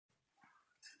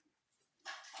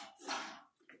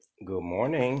Good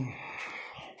morning.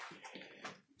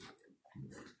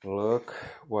 Look,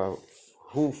 well,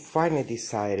 who finally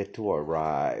decided to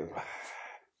arrive?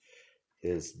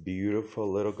 This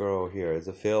beautiful little girl here is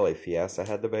a filly. Fiesta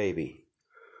had the baby.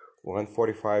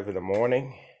 1:45 in the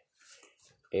morning.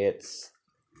 It's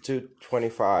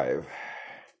 2:25.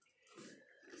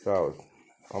 So,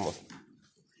 almost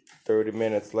 30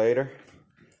 minutes later,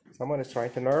 someone is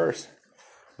trying to nurse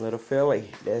little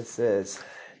filly. This is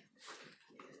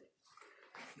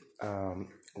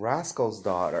Rascal's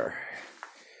daughter.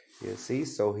 You see,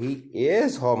 so he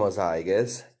is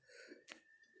homozygous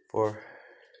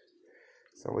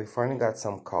so we finally got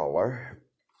some color.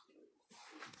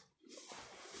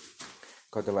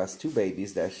 Got the last two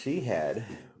babies that she had.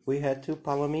 We had two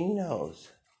Palominos.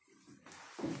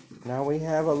 Now we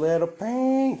have a little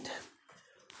paint.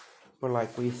 Or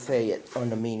like we say it on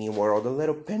the mini world, a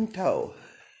little pinto.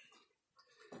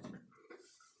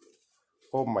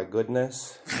 Oh my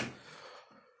goodness.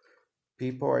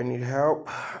 People, I need help.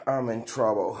 I'm in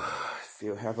trouble. If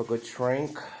you have a good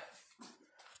shrink,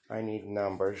 I need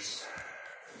numbers.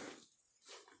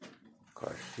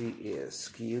 Cause she is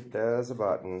cute as a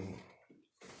button.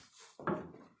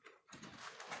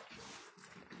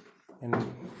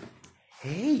 And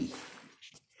hey,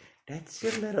 that's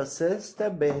your little sister,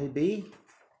 baby.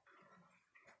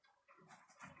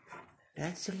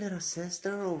 That's your little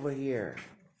sister over here.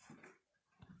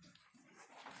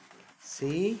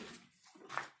 See?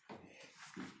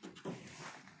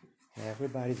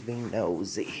 Everybody's being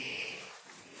nosy.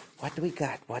 What do we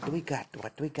got? What do we got?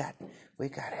 What do we got? We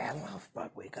got Elf,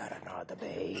 but we got another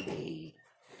baby.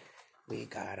 We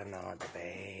got another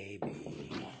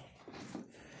baby.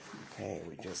 Okay,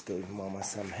 we just gave Mama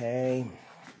some hay.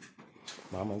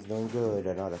 Mama's doing good.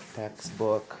 Another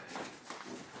textbook.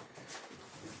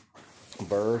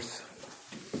 Birth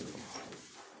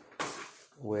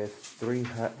with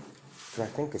 300. I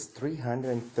think it's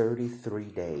 333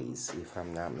 days, if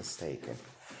I'm not mistaken.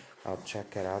 I'll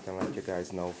check it out and let you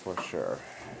guys know for sure.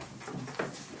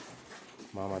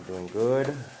 Mama doing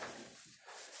good.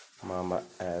 Mama,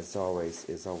 as always,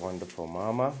 is a wonderful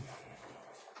mama.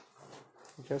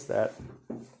 Just that.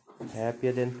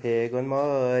 Happier than pig on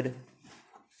mud.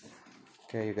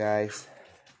 Okay, you guys.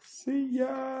 See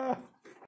ya.